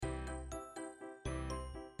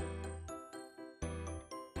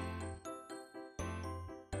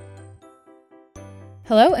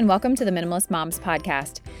Hello and welcome to the Minimalist Moms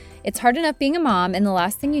podcast. It's hard enough being a mom, and the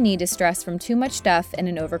last thing you need is stress from too much stuff and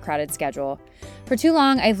an overcrowded schedule. For too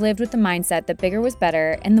long, I've lived with the mindset that bigger was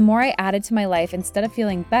better, and the more I added to my life instead of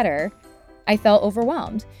feeling better, I felt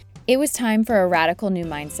overwhelmed. It was time for a radical new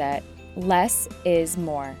mindset. Less is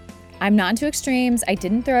more. I'm not into extremes. I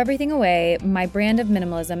didn't throw everything away. My brand of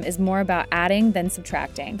minimalism is more about adding than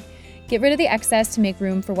subtracting. Get rid of the excess to make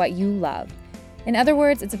room for what you love. In other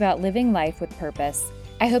words, it's about living life with purpose.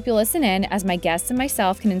 I hope you'll listen in as my guests and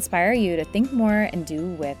myself can inspire you to think more and do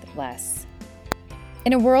with less.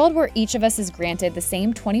 In a world where each of us is granted the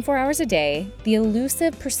same 24 hours a day, the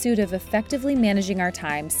elusive pursuit of effectively managing our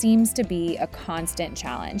time seems to be a constant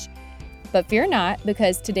challenge. But fear not,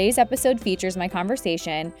 because today's episode features my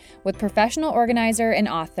conversation with professional organizer and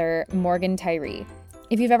author Morgan Tyree.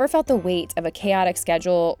 If you've ever felt the weight of a chaotic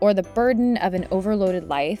schedule or the burden of an overloaded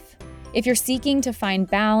life, if you're seeking to find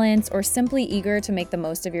balance or simply eager to make the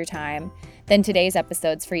most of your time, then today's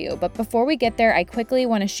episode's for you. But before we get there, I quickly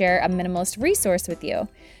want to share a minimalist resource with you.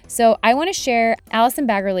 So I want to share Allison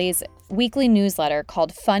Baggerly's weekly newsletter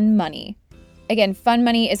called Fun Money. Again, Fun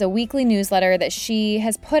Money is a weekly newsletter that she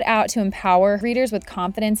has put out to empower readers with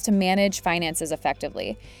confidence to manage finances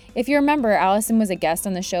effectively. If you remember, Allison was a guest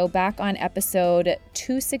on the show back on episode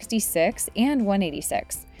 266 and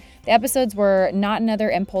 186. The episodes were Not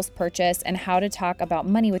Another Impulse Purchase and How to Talk About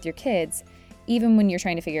Money with Your Kids, even when you're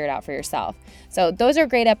trying to figure it out for yourself. So those are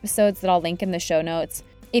great episodes that I'll link in the show notes.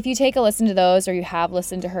 If you take a listen to those or you have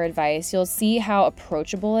listened to her advice, you'll see how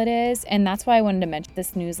approachable it is. And that's why I wanted to mention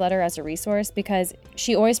this newsletter as a resource, because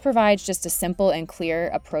she always provides just a simple and clear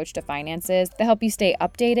approach to finances that help you stay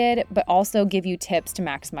updated, but also give you tips to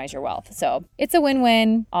maximize your wealth. So it's a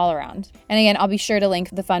win-win all around. And again, I'll be sure to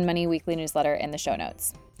link the Fun Money weekly newsletter in the show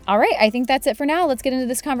notes. All right, I think that's it for now. Let's get into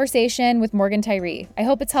this conversation with Morgan Tyree. I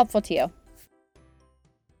hope it's helpful to you.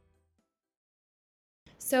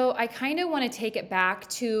 So I kind of want to take it back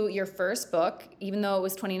to your first book, even though it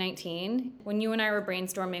was 2019. When you and I were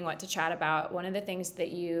brainstorming what to chat about, one of the things that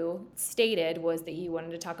you stated was that you wanted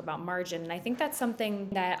to talk about margin. And I think that's something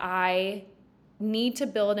that I need to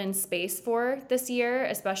build in space for this year,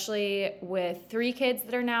 especially with 3 kids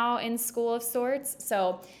that are now in school of sorts.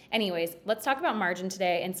 So anyways, let's talk about margin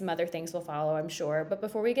today, and some other things will follow, I'm sure. But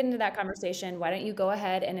before we get into that conversation, why don't you go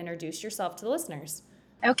ahead and introduce yourself to the listeners?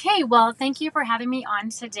 Okay, well, thank you for having me on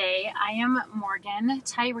today. I am Morgan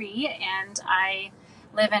Tyree, and I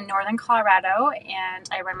live in Northern Colorado, and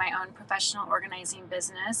I run my own professional organizing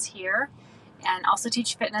business here, and also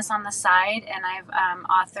teach fitness on the side. And I've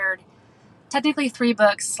authored technically 3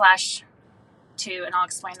 books / 2, and I'll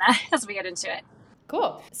explain that as we get into it.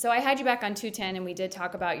 Cool. So I had you back on 210, and we did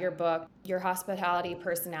talk about your book, Your Hospitality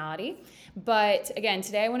Personality. But again,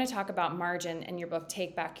 today I want to talk about margin and your book,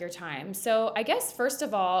 Take Back Your Time. So I guess, first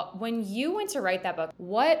of all, when you went to write that book,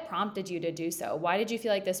 what prompted you to do so? Why did you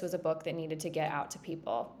feel like this was a book that needed to get out to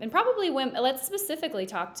people? And probably women. Let's specifically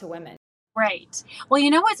talk to women. Right. Well, you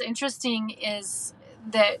know what's interesting is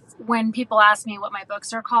that when people ask me what my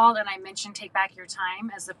books are called, and I mention Take Back Your Time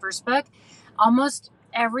as the first book, almost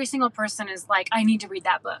every single person is like, I need to read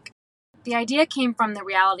that book. The idea came from the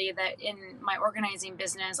reality that in my organizing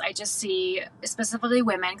business, I just see specifically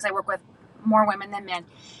women, because I work with more women than men.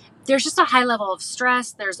 There's just a high level of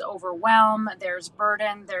stress. There's overwhelm. There's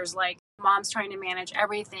burden. There's like moms trying to manage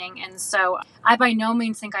everything. And so I by no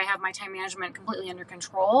means think I have my time management completely under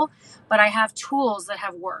control, but I have tools that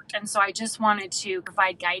have worked. And so I just wanted to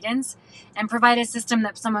provide guidance and provide a system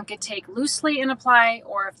that someone could take loosely and apply,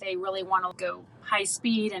 or if they really want to go high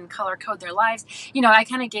speed and color code their lives. You know, I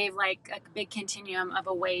kind of gave like a big continuum of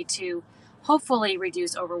a way to hopefully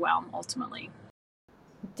reduce overwhelm ultimately.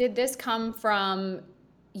 Did this come from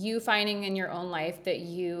you finding in your own life that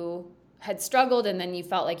you had struggled and then you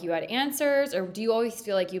felt like you had answers, or do you always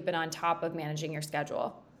feel like you've been on top of managing your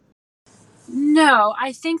schedule? No,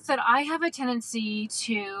 I think that I have a tendency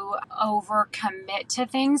to overcommit to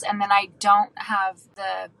things, and then I don't have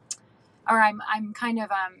I'm kind of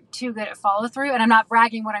too good at follow through. And I'm not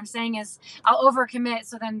bragging. What I'm saying is I'll overcommit,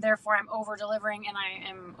 so then therefore I'm over delivering and I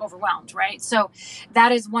am overwhelmed, right? So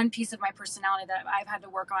that is one piece of my personality that I've had to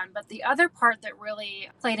work on. But the other part that really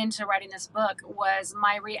played into writing this book was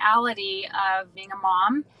my reality of being a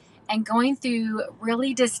mom and going through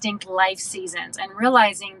really distinct life seasons, and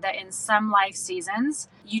realizing that in some life seasons,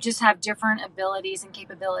 you just have different abilities and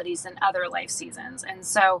capabilities than other life seasons. And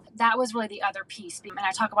so that was really the other piece. And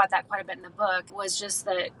I talk about that quite a bit in the book, was just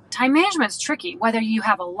that time management is tricky, whether you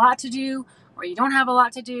have a lot to do or you don't have a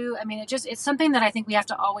lot to do. I mean, it's something that I think we have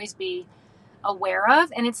to always be aware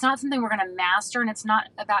of. And it's not something we're going to master. And it's not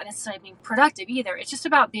about necessarily being productive either. It's just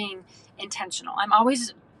about being intentional. I'm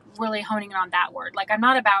always really honing in on that word. Like, I'm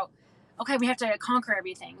not about, okay, we have to conquer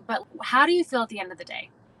everything. But how do you feel at the end of the day?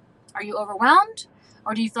 Are you overwhelmed?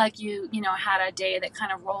 Or do you feel like you had a day that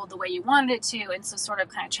kind of rolled the way you wanted it to? And so sort of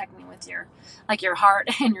kind of checking in with your heart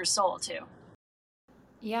and your soul too.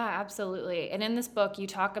 Yeah, absolutely. And in this book, you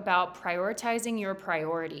talk about prioritizing your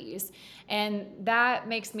priorities. And that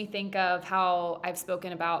makes me think of how I've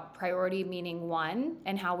spoken about priority meaning one,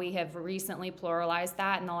 and how we have recently pluralized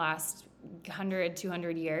that in the last 100,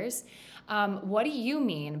 200 years. What do you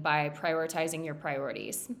mean by prioritizing your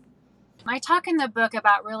priorities? I talk in the book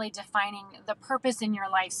about really defining the purpose in your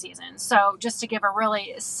life season. So, just to give a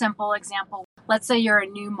really simple example, let's say you're a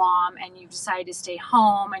new mom and you decide to stay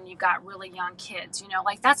home and you've got really young kids,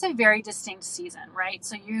 like that's a very distinct season, right?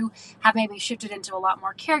 So, you have maybe shifted into a lot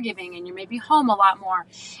more caregiving and you may be home a lot more.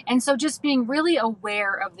 And so, just being really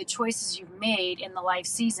aware of the choices you've made in the life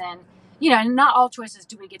season. And not all choices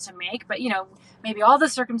do we get to make, but, maybe all the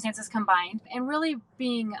circumstances combined, and really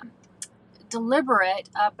being deliberate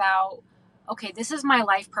about, okay, this is my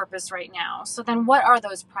life purpose right now. So then what are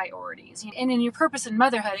those priorities? And in your purpose in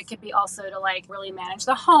motherhood, it could be also to like really manage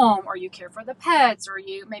the home, or you care for the pets, or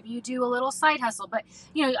maybe you do a little side hustle. But,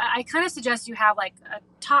 I kind of suggest you have like a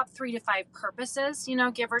top 3 to 5 purposes,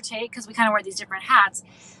 give or take, because we kind of wear these different hats.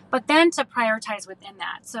 But then to prioritize within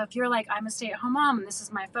that. So if you're like, I'm a stay-at-home mom and this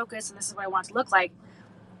is my focus and this is what I want to look like,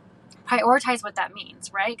 prioritize what that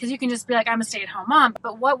means, right? Because you can just be like, I'm a stay-at-home mom,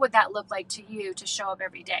 but what would that look like to you to show up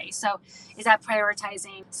every day? So is that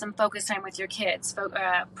prioritizing some focus time with your kids,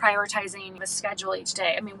 prioritizing the schedule each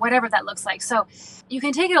day? I mean, whatever that looks like. So you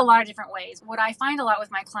can take it a lot of different ways. What I find a lot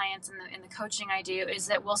with my clients in the coaching I do is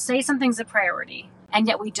that we'll say something's a priority and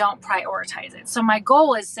yet we don't prioritize it. So my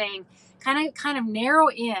goal is saying, kind of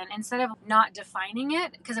narrow in instead of not defining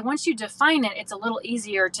it, because once you define it, it's a little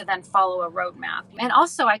easier to then follow a roadmap. And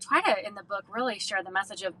also I try to, in the book, really share the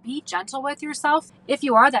message of be gentle with yourself. If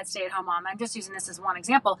you are that stay-at-home mom, I'm just using this as one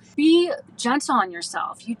example, be gentle on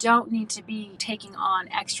yourself. You don't need to be taking on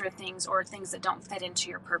extra things or things that don't fit into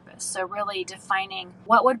your purpose. So really defining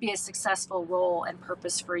what would be a successful role and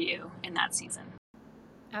purpose for you in that season.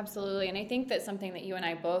 Absolutely. And I think that something that you and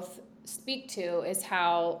I both speak to is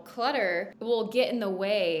how clutter will get in the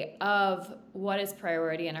way of what is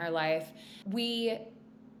priority in our life. We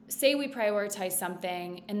say we prioritize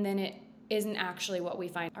something and then it isn't actually what we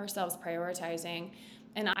find ourselves prioritizing.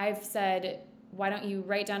 And I've said, why don't you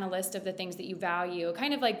write down a list of the things that you value,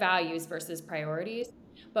 kind of like values versus priorities.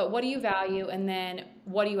 But what do you value, and then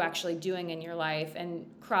what are you actually doing in your life, and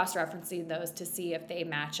cross-referencing those to see if they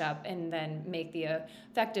match up, and then make the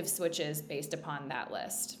effective switches based upon that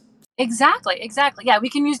list. Exactly. Yeah, we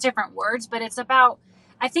can use different words, but it's about,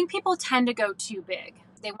 I think people tend to go too big.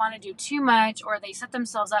 They want to do too much, or they set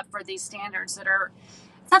themselves up for these standards that are,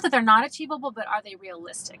 it's not that they're not achievable, but are they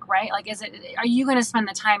realistic, right? Like, are you going to spend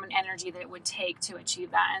the time and energy that it would take to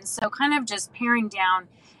achieve that? And so kind of just paring down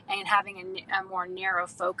and having a more narrow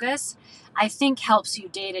focus, I think helps you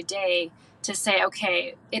day to day to say,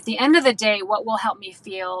 okay, at the end of the day, what will help me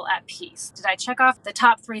feel at peace? Did I check off the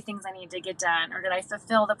top 3 things I need to get done, or did I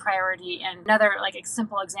fulfill the priority? And another like a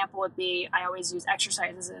simple example would be, I always use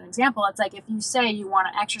exercise as an example. It's like, if you say you want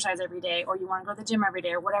to exercise every day, or you want to go to the gym every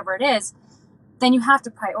day, or whatever it is, then you have to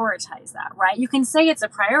prioritize that, right? You can say it's a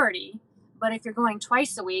priority, but if you're going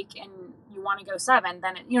twice a week and you want to go 7,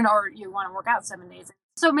 then, or you want to work out 7 days.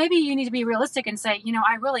 So maybe you need to be realistic and say,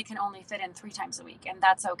 I really can only fit in 3 times a week, and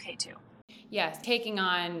that's okay too. Yes, taking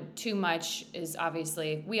on too much is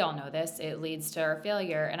obviously, we all know this, it leads to our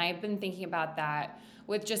failure. And I've been thinking about that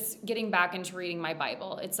with just getting back into reading my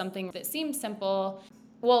Bible. It's something that seems simple.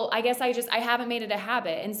 Well, I guess I haven't made it a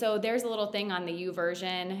habit. And so there's a little thing on the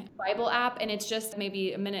YouVersion Bible app, and it's just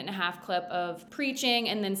maybe a 1.5-minute clip of preaching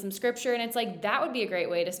and then some scripture. And it's like, that would be a great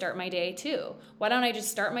way to start my day too. Why don't I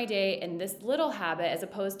just start my day in this little habit, as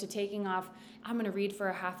opposed to taking off, I'm going to read for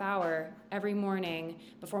a half hour every morning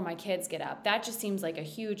before my kids get up. That just seems like a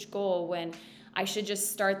huge goal when I should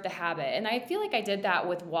just start the habit. And I feel like I did that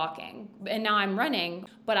with walking. And now I'm running,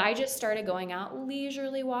 but I just started going out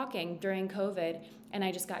leisurely walking during COVID. And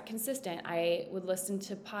I just got consistent. I would listen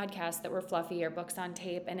to podcasts that were fluffy or books on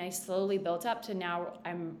tape, and I slowly built up to now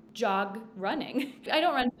I'm jog running. I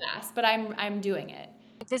don't run fast, but I'm doing it.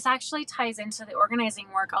 This actually ties into the organizing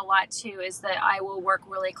work a lot too, is that I will work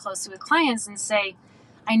really closely with clients and say,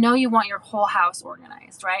 I know you want your whole house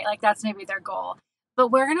organized, right? Like that's maybe their goal. But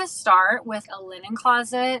we're going to start with a linen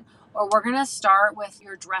closet, or we're going to start with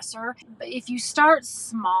your dresser. But if you start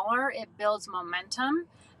smaller, it builds momentum.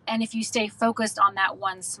 And if you stay focused on that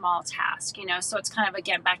one small task, so it's kind of,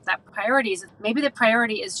 again, back to that priorities. Maybe the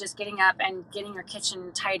priority is just getting up and getting your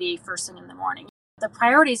kitchen tidy first thing in the morning. The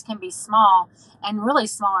priorities can be small, and really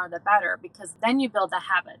smaller the better, because then you build the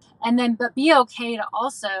habit. And then, but be okay to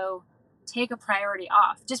also take a priority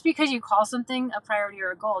off. Just because you call something a priority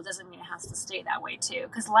or a goal doesn't mean it has to stay that way too.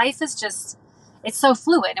 Because life is just, it's so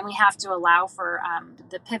fluid, and we have to allow for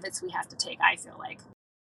the pivots we have to take, I feel like.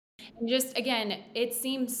 And just, again, it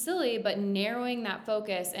seems silly, but narrowing that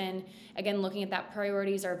focus and, again, looking at that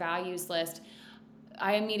priorities or values list,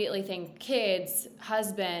 I immediately think kids,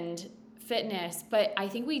 husband, fitness, but I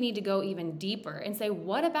think we need to go even deeper and say,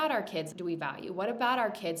 what about our kids do we value? What about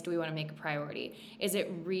our kids do we want to make a priority? Is it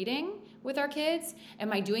reading with our kids?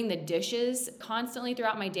 Am I doing the dishes constantly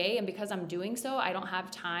throughout my day? And because I'm doing so, I don't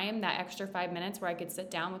have time, that extra 5 minutes where I could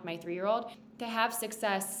sit down with my 3-year-old. To have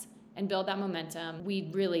success and build that momentum, we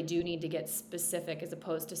really do need to get specific as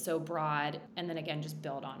opposed to so broad, and then again, just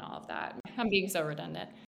build on all of that. I'm being so redundant.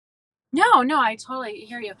 No, I totally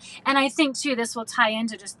hear you. And I think too, this will tie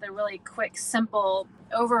into just the really quick, simple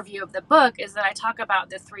overview of the book, is that I talk about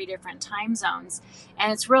the 3 different time zones,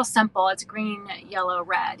 and it's real simple. It's green, yellow,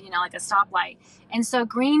 red, like a stoplight. And so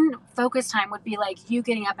green focus time would be like you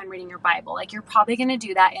getting up and reading your Bible. Like, you're probably going to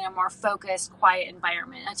do that in a more focused, quiet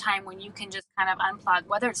environment, a time when you can just kind of unplug,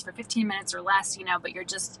 whether it's for 15 minutes or less, but you're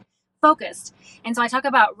just focused. And so I talk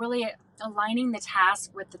about really aligning the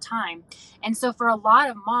task with the time. And so for a lot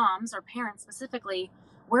of moms, or parents specifically,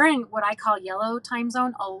 we're in what I call yellow time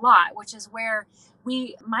zone a lot, which is where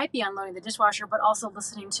we might be unloading the dishwasher, but also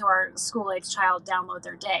listening to our school-age child download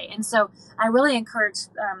their day. And so I really encourage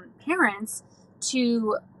parents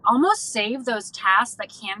to almost save those tasks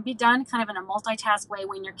that can be done kind of in a multitask way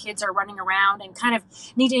when your kids are running around and kind of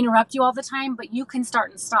need to interrupt you all the time, but you can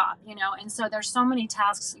start and stop, And so there's so many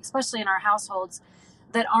tasks, especially in our households,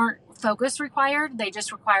 that aren't focus required. They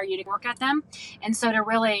just require you to work at them. And so to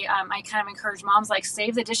really, I kind of encourage moms, like,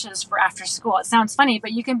 save the dishes for after school. It sounds funny,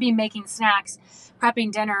 but you can be making snacks,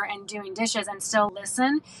 prepping dinner, and doing dishes and still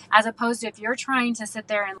listen, as opposed to if you're trying to sit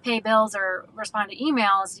there and pay bills or respond to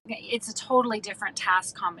emails, it's a totally different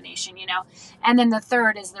task combination, And then the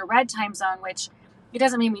third is the red time zone, which it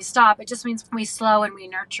doesn't mean we stop. It just means we slow and we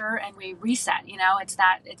nurture and we reset.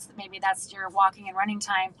 It's maybe that's your walking and running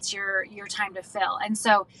time. It's your time to fill. And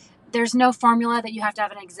so there's no formula that you have to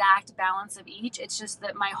have an exact balance of each. It's just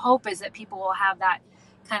that my hope is that people will have that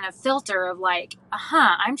kind of filter of like,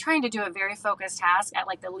 I'm trying to do a very focused task at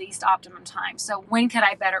like the least optimum time. So when could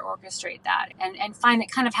I better orchestrate that and find it,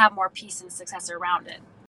 kind of have more peace and success around it?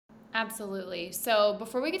 Absolutely. So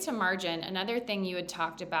before we get to margin, another thing you had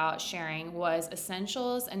talked about sharing was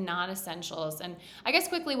essentials and non-essentials. And I guess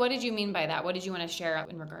quickly, what did you mean by that? What did you want to share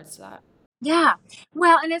in regards to that? Yeah.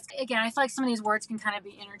 Well, and it's, again, I feel like some of these words can kind of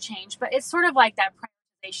be interchanged, but it's sort of like that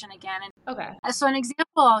prioritization again. And Okay. so an example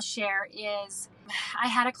I'll share is I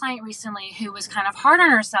had a client recently who was kind of hard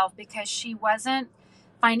on herself because she wasn't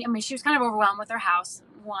she was kind of overwhelmed with her house,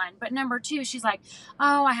 one, but number two, she's like,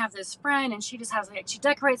 oh, I have this friend and she just has, like, she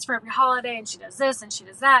decorates for every holiday and she does this and she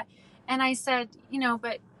does that. And I said,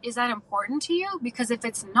 but is that important to you? Because if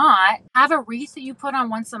it's not, have a wreath that you put on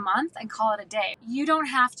once a month and call it a day. You don't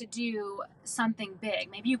have to do something big.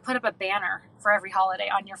 Maybe you put up a banner for every holiday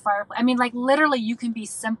on your fireplace. I mean, like, literally, you can be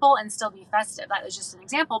simple and still be festive. That was just an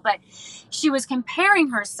example. But she was comparing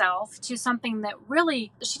herself to something that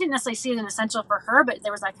really, she didn't necessarily see it as an essential for her, but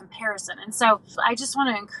there was that comparison. And so I just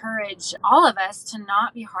want to encourage all of us to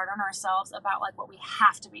not be hard on ourselves about like what we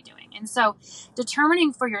have to be doing. And so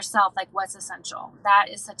determining for yourself like what's essential, that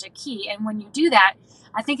is such a key. And when you do that,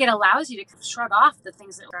 I think it allows you to shrug off the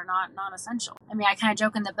things that are not non-essential. I mean, I kind of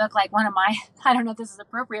joke in the book, like one of my, I don't know if this is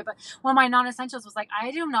appropriate, but one of my non-essentials was like,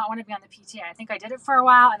 I do not want to be on the PTA. I think I did it for a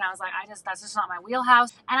while and I was like, that's just not my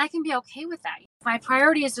wheelhouse. And I can be okay with that. My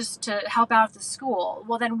priority is just to help out the school.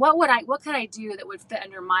 Well, then what could I do that would fit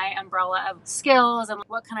under my umbrella of skills? And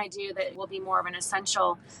what can I do that will be more of an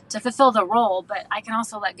essential to fulfill the role? But I can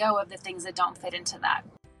also let go of the things that don't fit into that.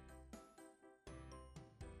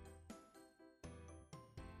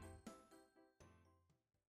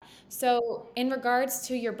 So, in regards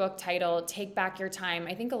to your book title, Take Back Your Time,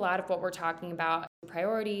 I think a lot of what we're talking about,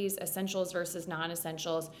 priorities, essentials versus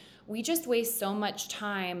non-essentials, we just waste so much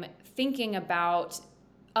time thinking about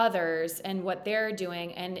others and what they're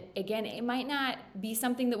doing. And again, it might not be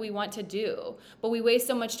something that we want to do, but we waste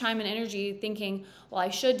so much time and energy thinking, well, I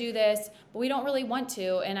should do this, but we don't really want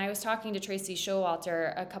to. And I was talking to Tracy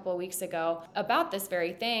Showalter a couple of weeks ago about this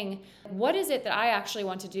very thing. What is it that I actually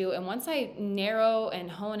want to do? And once I narrow and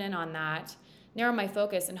hone in on that, narrow my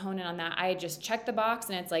focus and hone in on that, I just check the box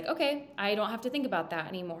and it's like, okay, I don't have to think about that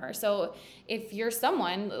anymore. So if you're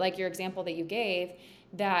someone like your example that you gave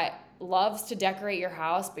that loves to decorate your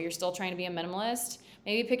house, but you're still trying to be a minimalist,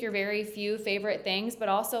 maybe pick your very few favorite things. But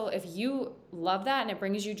also, if you love that and it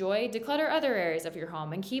brings you joy, declutter other areas of your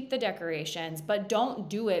home and keep the decorations. But don't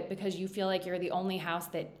do it because you feel like you're the only house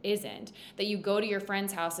that isn't, that you go to your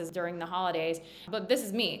friends' houses during the holidays. But this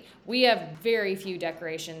is me. We have very few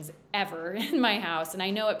decorations ever in my house. And I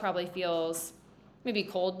know it probably feels maybe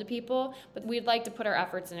cold to people, but we'd like to put our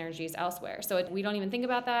efforts and energies elsewhere. So we don't even think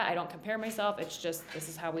about that. I don't compare myself. It's just, this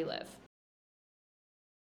is how we live.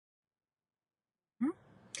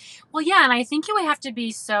 Well, yeah, and I think you have to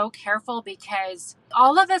be so careful because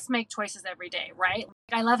all of us make choices every day, right?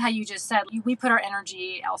 I love how you just said we put our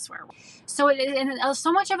energy elsewhere. So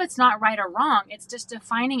so much of it's not right or wrong. It's just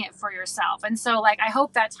defining it for yourself. And so like I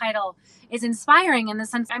hope that title is inspiring in the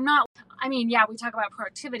sense yeah, we talk about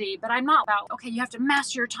productivity, but I'm not about, okay, you have to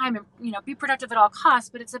master your time and, be productive at all costs.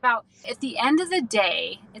 But it's about at the end of the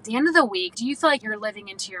day, at the end of the week, do you feel like you're living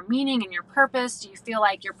into your meaning and your purpose? Do you feel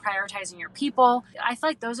like you're prioritizing your people? I feel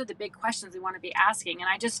like those are the big questions we want to be asking. And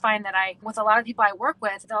I just find that with a lot of people I work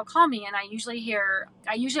with, they'll call me and I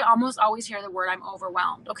usually almost always hear the word, I'm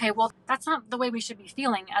overwhelmed. Okay, well, that's not the way we should be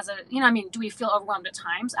feeling do we feel overwhelmed at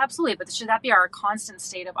times? Absolutely. But should that be our constant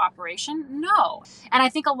state of operation? No. And I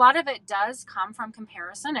think a lot of it does come from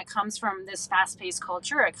comparison. It comes from this fast-paced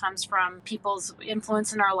culture. It comes from people's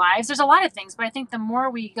influence in our lives. There's a lot of things, but I think the more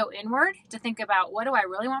we go inward to think about what do I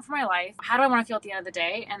really want for my life? How do I want to feel at the end of the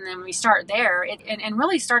day? And then we start there and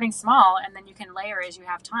really starting small, and then you can layer as you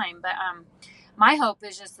have time. But my hope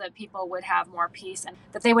is just that people would have more peace and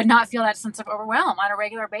that they would not feel that sense of overwhelm on a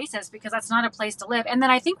regular basis, because that's not a place to live. And then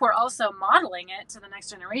I think we're also modeling it to the next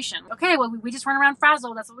generation. Okay, well, we just run around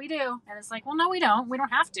frazzled. That's what we do. And it's like, well, no, we don't. We don't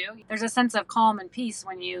have to. There's a sense of calm and peace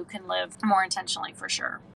when you can live more intentionally, for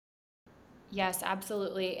sure. Yes,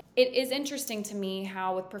 absolutely. It is interesting to me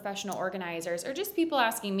how with professional organizers or just people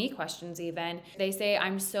asking me questions even, they say,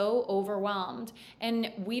 I'm so overwhelmed.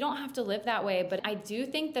 And we don't have to live that way. But I do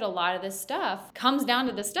think that a lot of this stuff comes down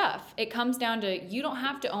to the stuff. It comes down to you don't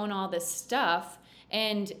have to own all this stuff.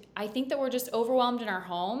 And I think that we're just overwhelmed in our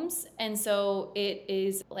homes. And so it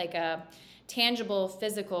is like a tangible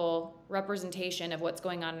physical representation of what's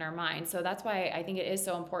going on in our mind. So that's why I think it is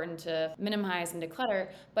so important to minimize and declutter.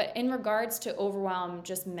 But in regards to overwhelm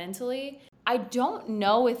just mentally, I don't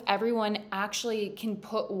know if everyone actually can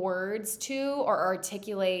put words to or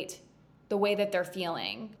articulate the way that they're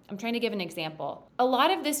feeling. I'm trying to give an example. A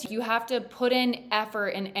lot of this, you have to put in effort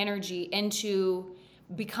and energy into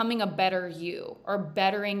becoming a better you or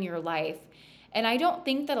bettering your life. And I don't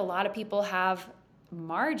think that a lot of people have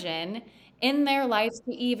margin in their lives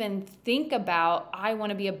to even think about, I want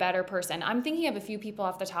to be a better person. I'm thinking of a few people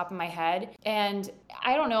off the top of my head, and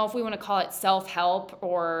I don't know if we want to call it self-help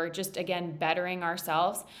or just, again, bettering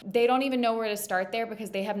ourselves. They don't even know where to start there because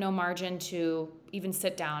they have no margin to even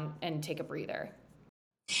sit down and take a breather.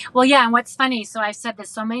 Well, yeah, and what's funny, so I've said this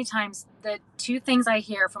so many times, the two things I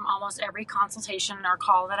hear from almost every consultation or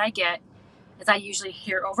call that I get is I usually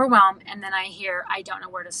hear overwhelm, and then I hear I don't know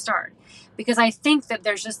where to start. Because I think that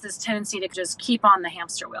there's just this tendency to just keep on the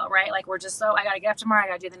hamster wheel, right? Like we're just, I got to get up tomorrow, I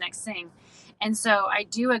got to do the next thing. And so I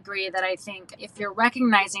do agree that I think if you're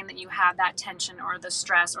recognizing that you have that tension or the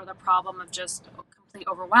stress or the problem of just complete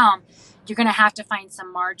overwhelm, you're going to have to find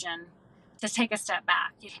some margin to take a step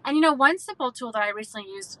back. And one simple tool that I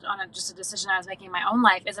recently used on just a decision I was making in my own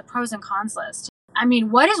life is a pros and cons list. I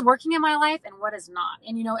mean, what is working in my life and what is not?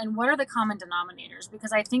 And, and what are the common denominators?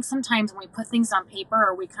 Because I think sometimes when we put things on paper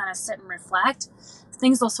or we kind of sit and reflect,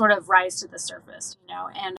 things will sort of rise to the surface,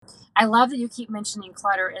 and I love that you keep mentioning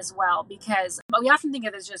clutter as well, because we often think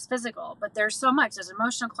of it as just physical, but there's so much. There's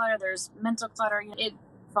emotional clutter, there's mental clutter. It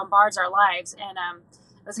bombards our lives. And I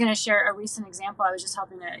was going to share a recent example. I was just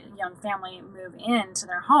helping a young family move into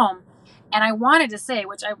their home. And I wanted to say,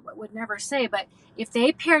 which I would never say, but if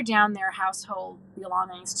they pare down their household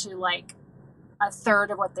belongings to like a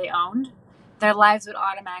third of what they owned, their lives would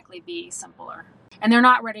automatically be simpler. And they're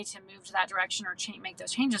not ready to move to that direction or make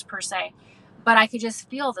those changes per se. But I could just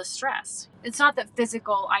feel the stress. It's not that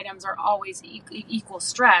physical items are always equal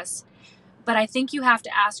stress, but I think you have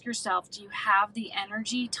to ask yourself, do you have the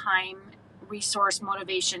energy, time, resource,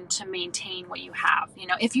 motivation to maintain what you have?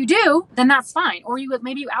 If you do, then that's fine. Or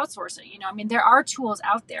maybe you outsource it. There are tools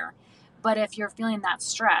out there, but if you're feeling that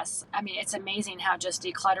stress, it's amazing how just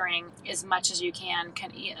decluttering as much as you can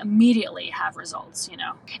immediately have results,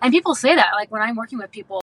 And people say that, like when I'm working with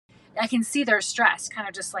people, I can see their stress kind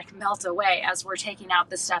of just like melt away as we're taking out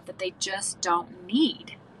the stuff that they just don't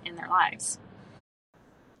need in their lives.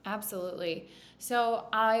 Absolutely. So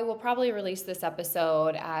I will probably release this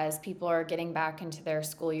episode as people are getting back into their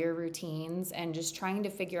school year routines and just trying to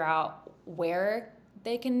figure out where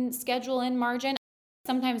they can schedule in margin.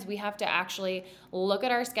 Sometimes we have to actually look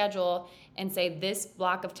at our schedule and say this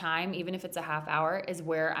block of time, even if it's a half hour, is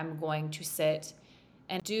where I'm going to sit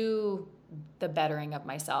and do the bettering of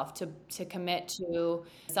myself, to commit to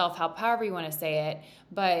self-help, however you want to say it.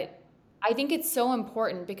 But I think it's so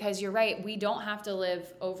important because you're right, we don't have to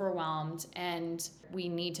live overwhelmed, and we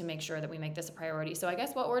need to make sure that we make this a priority. So I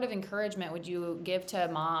guess, what word of encouragement would you give to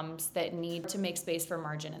moms that need to make space for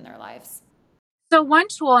margin in their lives? So one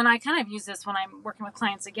tool, and I kind of use this when I'm working with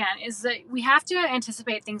clients again, is that we have to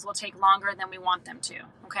anticipate things will take longer than we want them to.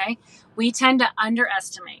 Okay. We tend to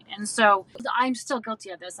underestimate. And so I'm still guilty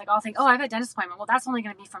of this. Like, I'll think, oh, I have a dentist appointment. Well, that's only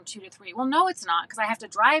going to be from 2 to 3. Well, no, it's not, because I have to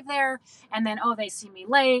drive there, and then, oh, they see me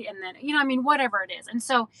late. And then, I mean, whatever it is. And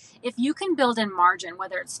so if you can build in margin,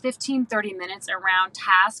 whether it's 15, 30 minutes around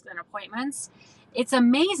tasks and appointments, it's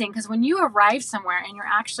amazing, because when you arrive somewhere and you're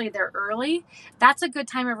actually there early, that's a good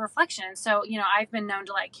time of reflection. So, I've been known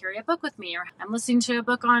to like carry a book with me, or I'm listening to a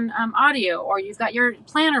book on audio, or you've got your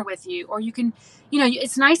planner with you, or you can,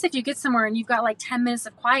 it's nice if you get somewhere and you've got like 10 minutes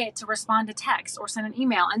of quiet to respond to text or send an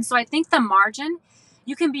email. And so I think the margin,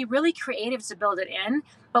 you can be really creative to build it in.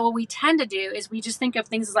 But what we tend to do is we just think of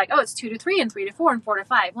things as like, oh, it's 2 to 3 and 3 to 4 and 4 to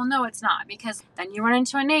 5. Well, no, it's not, because then you run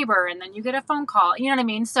into a neighbor and then you get a phone call. You know what I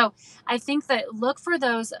mean? So I think that look for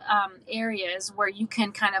those areas where you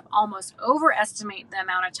can kind of almost overestimate the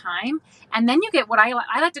amount of time. And then you get what I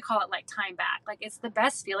like to call it like time back. Like, it's the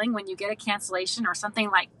best feeling when you get a cancellation or something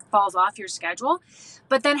like falls off your schedule,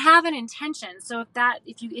 but then have an intention. So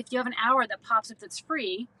if you have an hour that pops up that's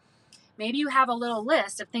free, maybe you have a little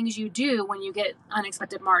list of things you do when you get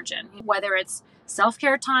unexpected margin, whether it's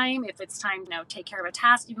self-care time, if it's time to take care of a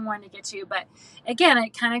task you've been wanting to get to. But again,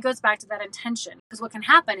 it kind of goes back to that intention, because what can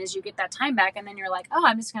happen is you get that time back and then you're like, oh,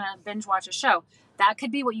 I'm just going to binge watch a show. That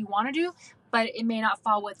could be what you want to do, but it may not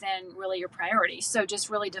fall within really your priorities. So just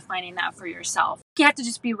really defining that for yourself. You have to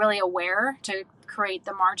just be really aware to create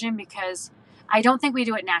the margin, because I don't think we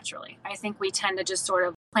do it naturally. I think we tend to just sort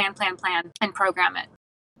of plan, and program it.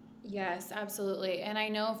 Yes, absolutely. And I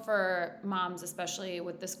know for moms, especially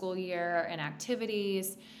with the school year and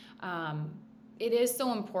activities, um, it is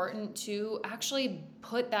so important to actually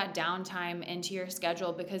put that downtime into your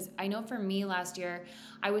schedule, because I know for me last year,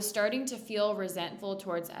 I was starting to feel resentful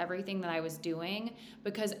towards everything that I was doing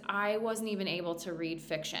because I wasn't even able to read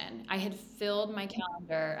fiction. I had filled my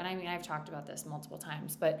calendar, and I mean, I've talked about this multiple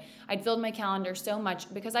times, but I'd filled my calendar so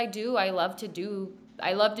much because I love to do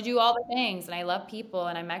all the things, and I love people,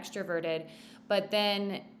 and I'm extroverted. But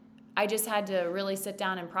then I just had to really sit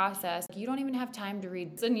down and process. You don't even have time to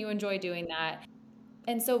read, and you enjoy doing that.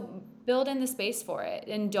 And so build in the space for it,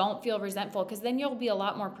 and don't feel resentful, because then you'll be a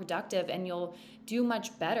lot more productive and you'll do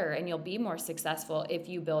much better and you'll be more successful if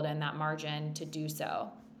you build in that margin to do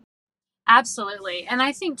so. Absolutely. And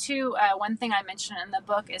I think, too, one thing I mentioned in the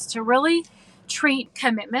book is to really treat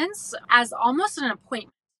commitments as almost an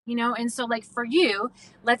appointment. And so, like, for you,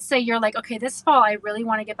 let's say you're like, okay, this fall, I really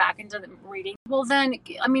want to get back into the reading. Well, then,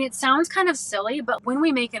 I mean, it sounds kind of silly, but when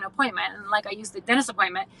we make an appointment, and like I use the dentist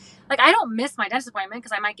appointment, like, I don't miss my dentist appointment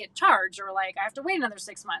because I might get charged, or like I have to wait another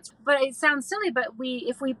 6 months. But it sounds silly, but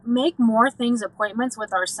if we make more things appointments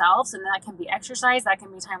with ourselves, and that can be exercise, that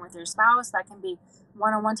can be time with your spouse, that can be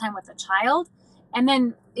one-on-one time with a child. And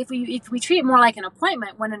then if we treat it more like an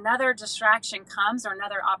appointment, when another distraction comes or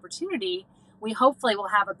another opportunity, we hopefully will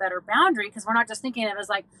have a better boundary, because we're not just thinking of it as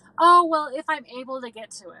like, oh, well, if I'm able to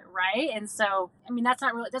get to it, right? And so, I mean, it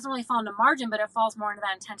doesn't really fall into margin, but it falls more into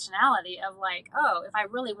that intentionality of like, oh, if I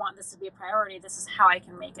really want this to be a priority, this is how I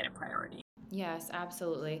can make it a priority. Yes,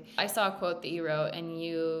 absolutely. I saw a quote that you wrote, and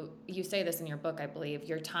you say this in your book, I believe.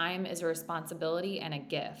 Your time is a responsibility and a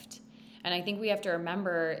gift. And I think we have to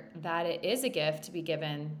remember that it is a gift to be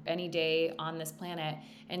given any day on this planet.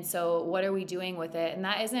 And so what are we doing with it? And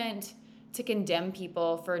that isn't to condemn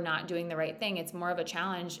people for not doing the right thing. It's more of a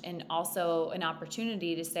challenge, and also an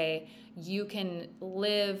opportunity to say you can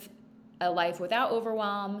live a life without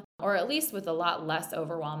overwhelm, or at least with a lot less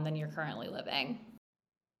overwhelm than you're currently living.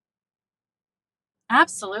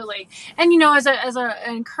 Absolutely. And as an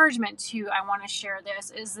encouragement too, I want to share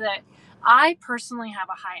this, is that I personally have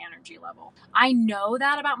a high energy level. I know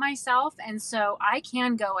that about myself, and so I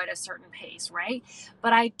can go at a certain pace, right?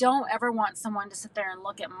 But I don't ever want someone to sit there and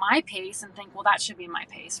look at my pace and think, well, that should be my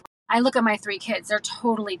pace. I look at my 3 kids, they're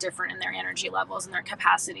totally different in their energy levels and their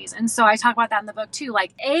capacities. And so I talk about that in the book too.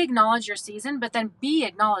 Like, A, acknowledge your season, but then B,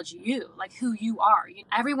 acknowledge you, like who you are.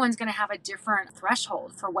 Everyone's going to have a different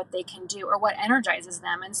threshold for what they can do or what energizes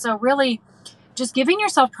them. And so really just giving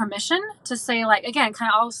yourself permission to say, like, again, kind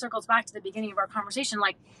of all circles back to the beginning of our conversation.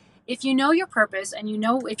 Like, if you know your purpose and you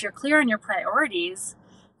know if you're clear on your priorities,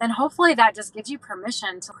 then hopefully that just gives you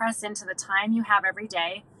permission to press into the time you have every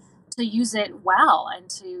day to use it well and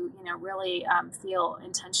to, really feel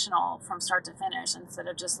intentional from start to finish instead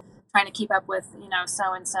of just trying to keep up with,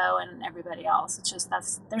 so-and-so and everybody else. It's just,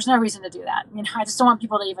 there's no reason to do that. I just don't want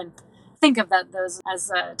people to even think of those as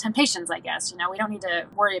temptations, I guess. We don't need to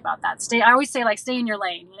worry about that. I always say, like, stay in your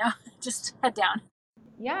lane, just head down.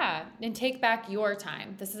 Yeah. And take back your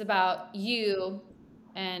time. This is about you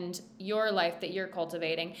and your life that you're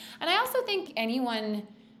cultivating. And I also think anyone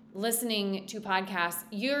listening to podcasts,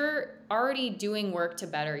 you're already doing work to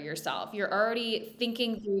better yourself. You're already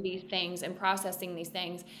thinking through these things and processing these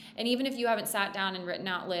things. And even if you haven't sat down and written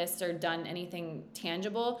out lists or done anything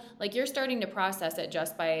tangible, like, you're starting to process it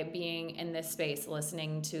just by being in this space,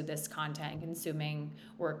 listening to this content and consuming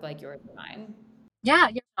work like yours and mine. Yeah.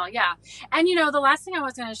 And the last thing I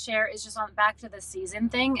was going to share is just on back to the season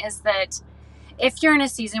thing, is that if you're in a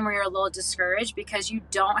season where you're a little discouraged because you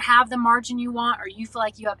don't have the margin you want, or you feel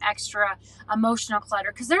like you have extra emotional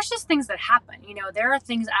clutter, because there's just things that happen, there are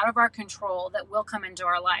things out of our control that will come into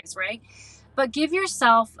our lives, right? But give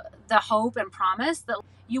yourself the hope and promise that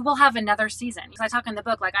you will have another season. Because I talk in the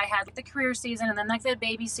book, like, I had the career season and then like the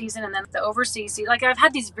baby season and then the overseas season. Like, I've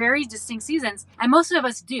had these very distinct seasons, and most of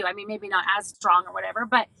us do. I mean, maybe not as strong or whatever,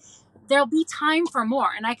 but there'll be time for more.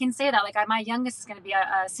 And I can say that, like, my youngest is going to be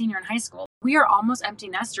a senior in high school. We are almost empty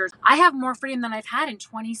nesters. I have more freedom than I've had in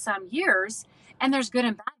 20 some years. And there's good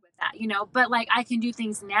and bad with that, but like, I can do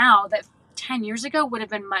things now that 10 years ago would have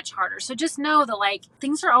been much harder. So just know that, like,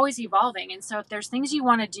 things are always evolving. And so if there's things you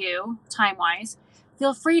want to do time wise,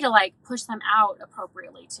 feel free to, like, push them out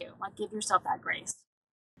appropriately too. Like, give yourself that grace.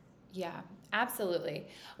 Yeah, absolutely.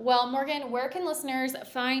 Well, Morgan, where can listeners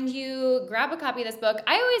find you? Grab a copy of this book.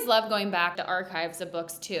 I always love going back to archives of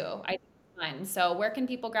books too. I think it's fun. So where can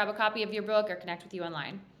people grab a copy of your book or connect with you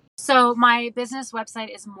online? So my business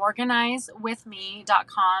website is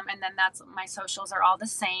morganizewithme.com. And then my socials are all the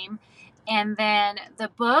same. And then the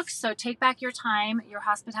books, so Take Back Your Time, Your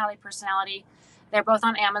Hospitality Personality, they're both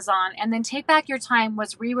on Amazon. And then Take Back Your Time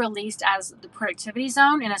was re-released as the Productivity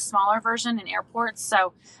Zone in a smaller version in airports.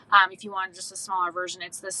 So if you want just a smaller version,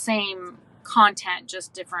 it's the same content,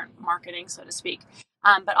 just different marketing, so to speak.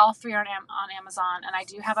 But all 3 are on Amazon. And I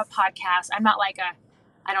do have a podcast. I'm not like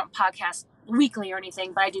I don't podcast weekly or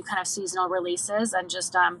anything, but I do kind of seasonal releases and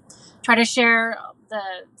just try to share the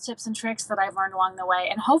tips and tricks that I've learned along the way.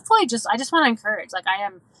 And hopefully I just want to encourage, like, I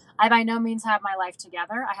by no means have my life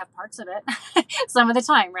together. I have parts of it some of the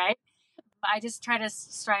time, right? But I just try to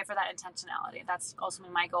strive for that intentionality. That's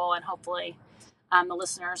ultimately my goal. And hopefully the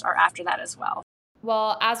listeners are after that as well.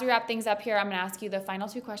 Well, as we wrap things up here, I'm going to ask you the final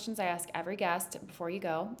 2 questions I ask every guest before you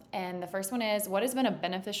go. And the first one is, what has been a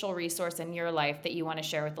beneficial resource in your life that you want to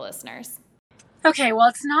share with the listeners? Okay, well,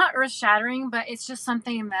 it's not earth-shattering, but it's just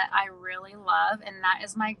something that I really love, and that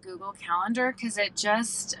is my Google Calendar, because it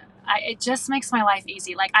just makes my life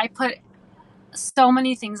easy. Like, I put so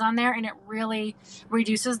many things on there, and it really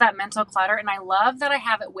reduces that mental clutter, and I love that I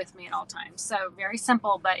have it with me at all times. So very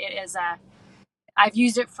simple, but it is I've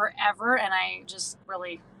used it forever, and I just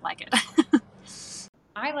really like it.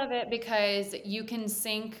 I love it because you can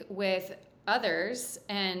sync with others,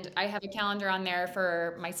 and I have a calendar on there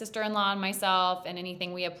for my sister-in-law and myself and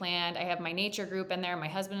anything we have planned. I have my nature group in there. My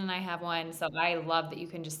husband and I have one. So I love that you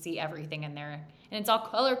can just see everything in there, and it's all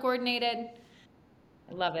color coordinated.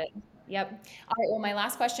 I love it. Yep. All right. Well, my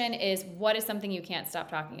last question is, what is something you can't stop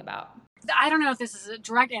talking about? I don't know if this is a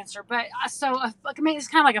direct answer, but it's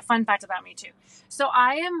kind of like a fun fact about me too. So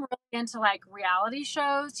I am really into, like, reality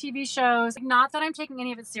shows, TV shows. Not that I'm taking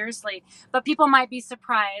any of it seriously, but people might be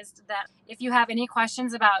surprised that if you have any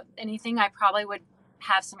questions about anything, I probably would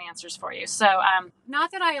have some answers for you. So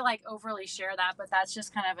not that I, like, overly share that, but that's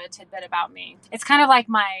just kind of a tidbit about me. It's kind of like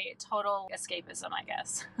my total escapism, I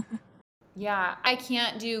guess. Yeah, I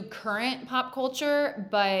can't do current pop culture,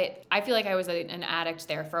 but I feel like I was an addict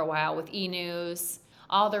there for a while with E! News,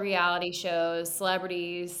 all the reality shows,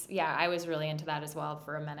 celebrities. Yeah, I was really into that as well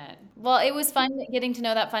for a minute. Well, it was fun getting to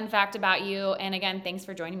know that fun fact about you. And again, thanks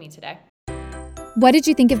for joining me today. What did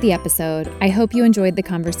you think of the episode? I hope you enjoyed the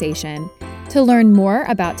conversation. To learn more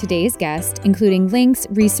about today's guest, including links,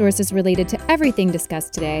 resources related to everything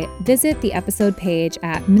discussed today, visit the episode page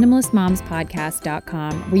at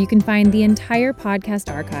minimalistmomspodcast.com, where you can find the entire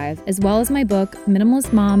podcast archive, as well as my book,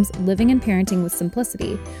 Minimalist Moms: Living and Parenting with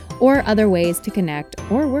Simplicity, or other ways to connect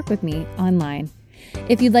or work with me online.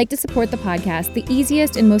 If you'd like to support the podcast, the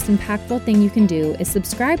easiest and most impactful thing you can do is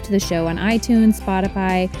subscribe to the show on iTunes,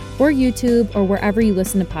 Spotify, or YouTube, or wherever you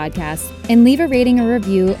listen to podcasts, and leave a rating or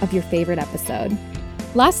review of your favorite episode.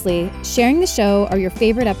 Lastly, sharing the show or your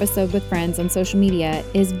favorite episode with friends on social media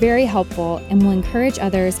is very helpful and will encourage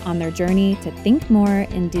others on their journey to think more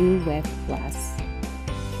and do with less.